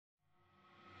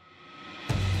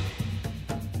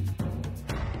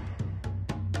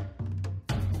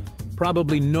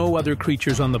Probably no other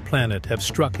creatures on the planet have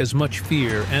struck as much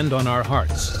fear and on our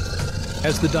hearts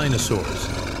as the dinosaurs.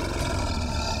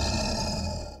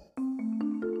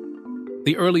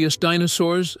 The earliest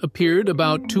dinosaurs appeared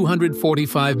about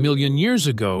 245 million years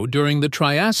ago during the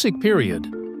Triassic period,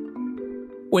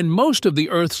 when most of the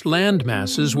Earth's land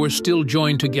masses were still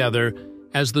joined together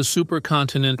as the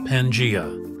supercontinent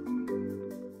Pangaea.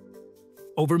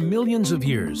 Over millions of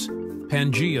years,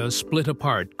 Pangaea split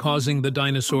apart, causing the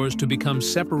dinosaurs to become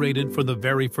separated for the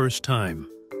very first time.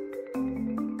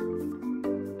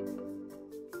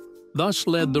 Thus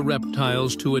led the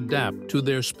reptiles to adapt to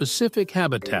their specific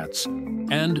habitats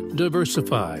and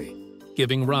diversify,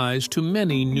 giving rise to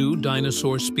many new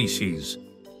dinosaur species.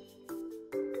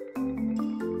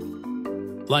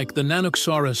 Like the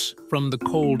Nanoxaurus from the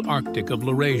cold Arctic of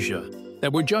Laurasia,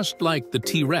 that were just like the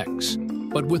T-Rex,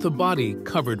 but with a body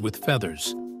covered with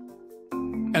feathers.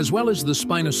 As well as the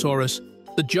Spinosaurus,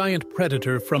 the giant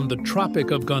predator from the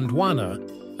Tropic of Gondwana,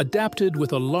 adapted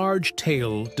with a large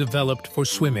tail developed for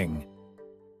swimming.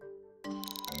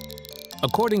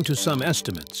 According to some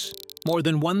estimates, more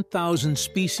than 1,000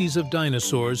 species of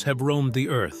dinosaurs have roamed the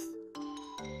Earth.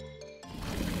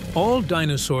 All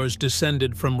dinosaurs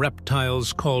descended from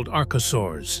reptiles called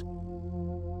archosaurs.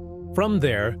 From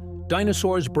there,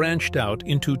 dinosaurs branched out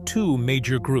into two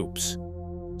major groups,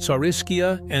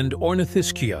 Saurischia and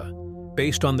Ornithischia,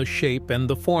 based on the shape and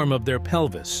the form of their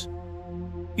pelvis.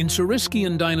 In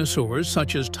Saurischian dinosaurs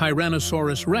such as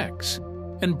Tyrannosaurus rex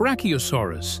and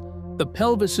Brachiosaurus, the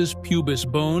pelvis's pubis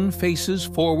bone faces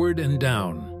forward and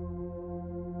down.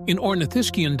 In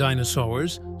Ornithischian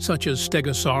dinosaurs, such as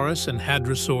Stegosaurus and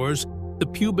Hadrosaurs, the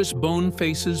pubis bone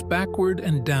faces backward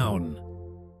and down.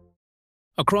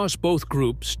 Across both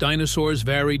groups, dinosaurs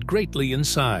varied greatly in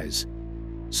size.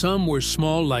 Some were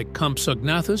small like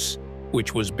Compsognathus,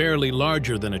 which was barely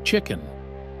larger than a chicken,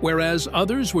 whereas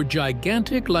others were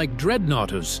gigantic like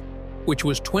Dreadnoughtus, which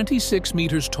was 26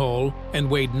 meters tall and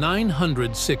weighed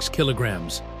 906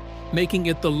 kilograms, making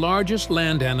it the largest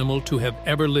land animal to have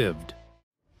ever lived.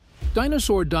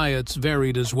 Dinosaur diets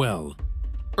varied as well.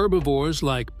 Herbivores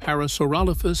like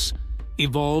Parasaurolophus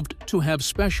evolved to have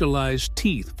specialized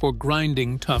teeth for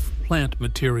grinding tough plant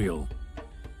material.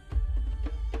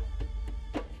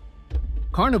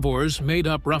 Carnivores made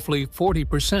up roughly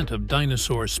 40% of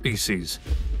dinosaur species.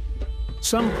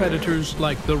 Some predators,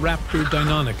 like the raptor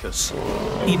Deinonychus,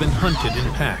 even hunted in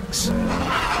packs.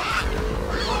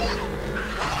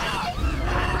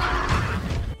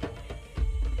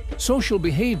 Social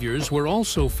behaviors were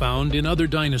also found in other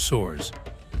dinosaurs.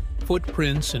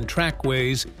 Footprints and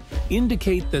trackways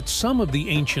indicate that some of the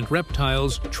ancient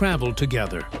reptiles traveled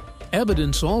together.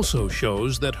 Evidence also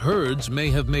shows that herds may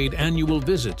have made annual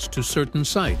visits to certain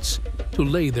sites to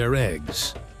lay their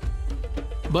eggs.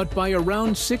 But by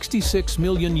around 66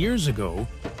 million years ago,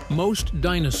 most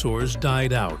dinosaurs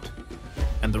died out,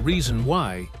 and the reason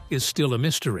why is still a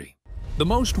mystery. The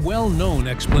most well-known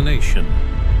explanation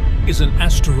is an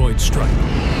asteroid strike.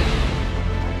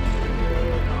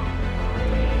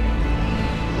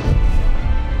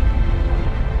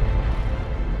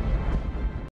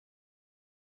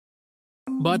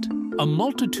 But a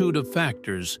multitude of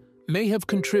factors may have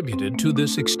contributed to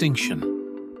this extinction.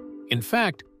 In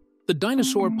fact, the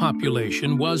dinosaur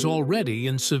population was already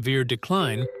in severe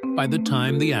decline by the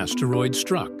time the asteroid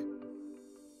struck.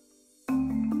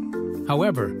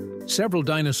 However, several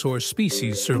dinosaur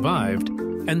species survived,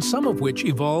 and some of which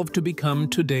evolved to become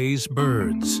today's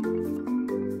birds.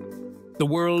 The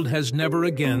world has never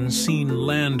again seen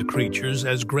land creatures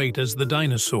as great as the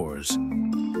dinosaurs,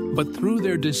 but through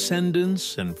their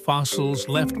descendants and fossils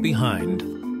left behind,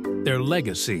 their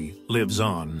legacy lives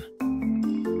on.